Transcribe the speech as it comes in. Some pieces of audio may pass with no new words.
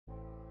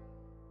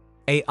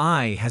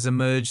AI has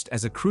emerged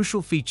as a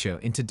crucial feature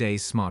in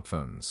today's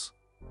smartphones.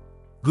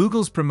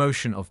 Google's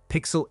promotion of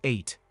Pixel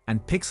 8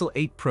 and Pixel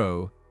 8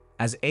 Pro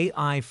as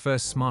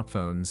AI-first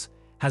smartphones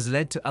has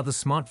led to other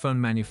smartphone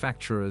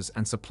manufacturers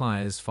and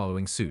suppliers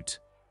following suit.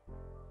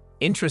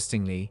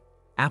 Interestingly,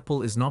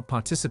 Apple is not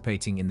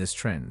participating in this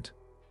trend.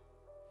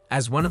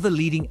 As one of the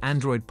leading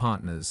Android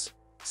partners,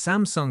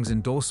 Samsung's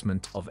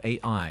endorsement of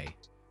AI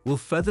will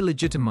further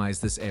legitimize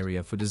this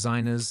area for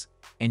designers,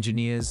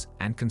 engineers,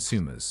 and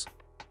consumers.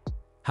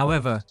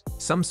 However,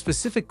 some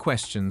specific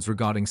questions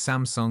regarding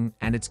Samsung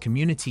and its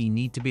community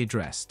need to be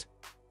addressed,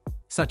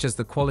 such as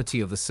the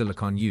quality of the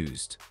silicon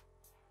used.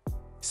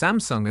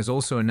 Samsung has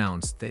also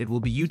announced that it will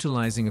be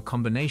utilizing a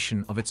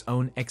combination of its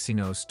own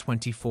Exynos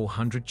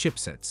 2400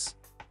 chipsets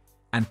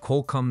and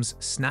Qualcomm's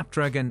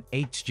Snapdragon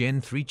 8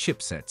 Gen 3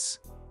 chipsets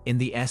in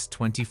the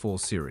S24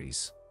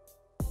 series.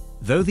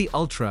 Though the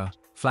Ultra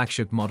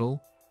flagship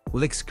model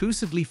will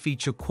exclusively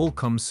feature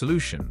Qualcomm's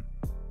solution,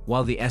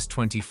 while the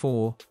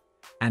S24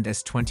 and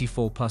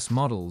S24 Plus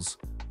models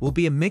will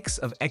be a mix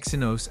of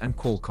Exynos and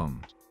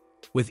Qualcomm,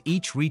 with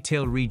each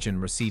retail region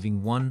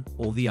receiving one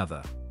or the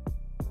other.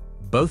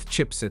 Both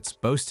chipsets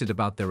boasted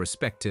about their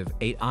respective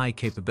AI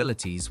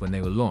capabilities when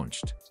they were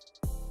launched.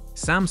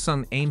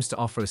 Samsung aims to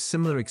offer a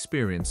similar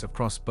experience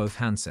across both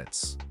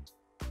handsets.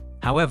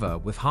 However,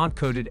 with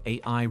hard-coded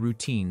AI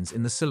routines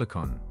in the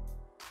silicon,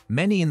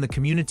 many in the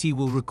community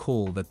will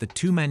recall that the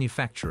two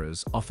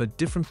manufacturers offer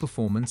different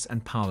performance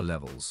and power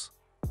levels,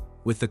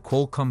 with the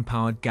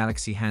Qualcomm-powered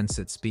Galaxy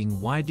handsets being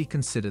widely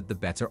considered the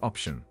better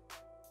option.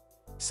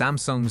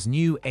 Samsung's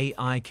new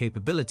AI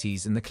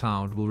capabilities in the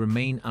cloud will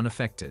remain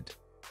unaffected,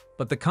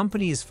 but the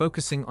company is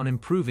focusing on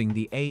improving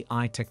the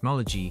AI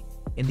technology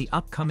in the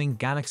upcoming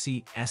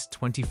Galaxy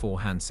S24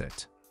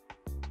 handset.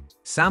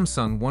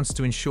 Samsung wants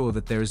to ensure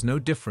that there is no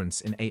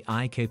difference in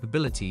AI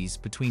capabilities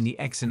between the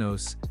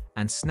Exynos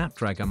and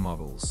Snapdragon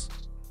models.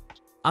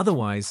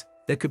 Otherwise,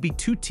 there could be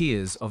two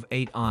tiers of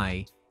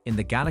AI in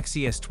the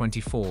Galaxy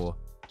S24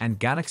 and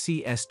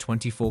Galaxy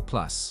S24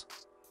 Plus,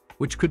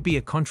 which could be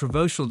a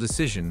controversial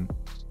decision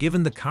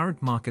given the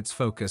current market's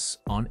focus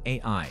on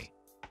AI.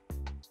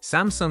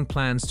 Samsung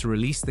plans to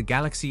release the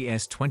Galaxy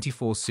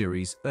S24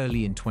 series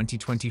early in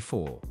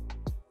 2024,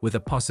 with a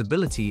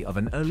possibility of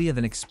an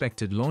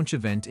earlier-than-expected launch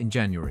event in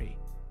January.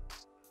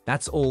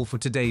 That's all for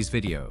today's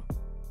video.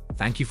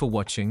 Thank you for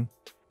watching,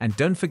 and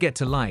don't forget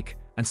to like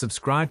and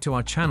subscribe to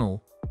our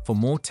channel for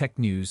more tech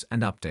news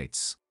and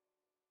updates.